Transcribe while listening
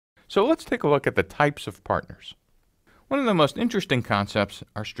So let's take a look at the types of partners. One of the most interesting concepts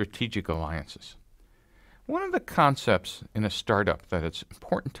are strategic alliances. One of the concepts in a startup that it's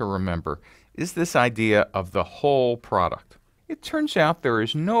important to remember is this idea of the whole product. It turns out there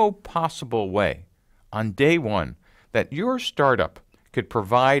is no possible way on day one that your startup could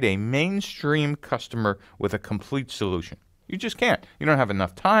provide a mainstream customer with a complete solution. You just can't. You don't have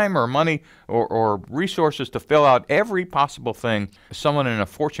enough time or money or resources to fill out every possible thing someone in a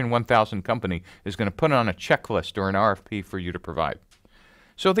Fortune 1000 company is going to put on a checklist or an RFP for you to provide.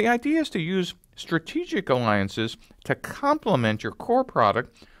 So the idea is to use strategic alliances to complement your core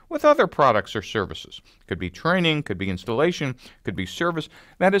product with other products or services. Could be training, could be installation, could be service.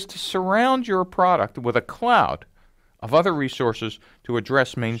 That is to surround your product with a cloud of other resources to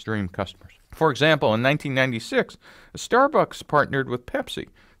address mainstream customers. For example, in 1996, Starbucks partnered with Pepsi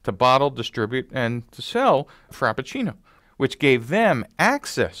to bottle, distribute, and to sell Frappuccino, which gave them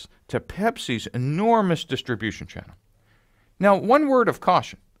access to Pepsi's enormous distribution channel. Now, one word of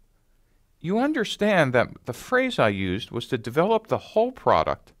caution. You understand that the phrase I used was to develop the whole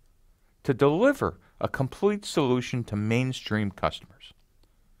product to deliver a complete solution to mainstream customers.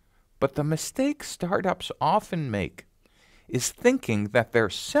 But the mistake startups often make is thinking that they're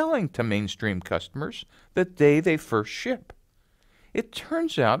selling to mainstream customers the day they first ship. It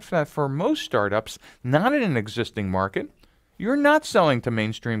turns out that for most startups not in an existing market, you're not selling to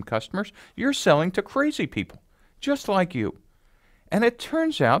mainstream customers, you're selling to crazy people, just like you. And it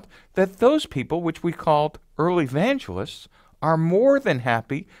turns out that those people, which we called early evangelists, are more than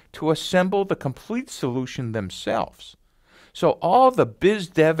happy to assemble the complete solution themselves. So all the biz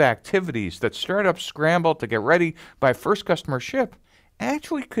dev activities that startups scramble to get ready by first customer ship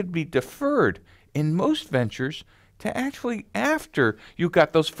actually could be deferred in most ventures to actually after you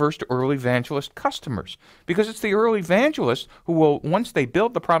got those first early evangelist customers. Because it's the early evangelists who will, once they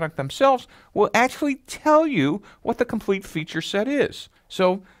build the product themselves, will actually tell you what the complete feature set is.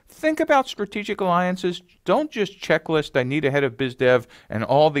 So think about strategic alliances. Don't just checklist, I need a head of biz dev and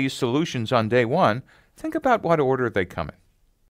all these solutions on day one. Think about what order they come in.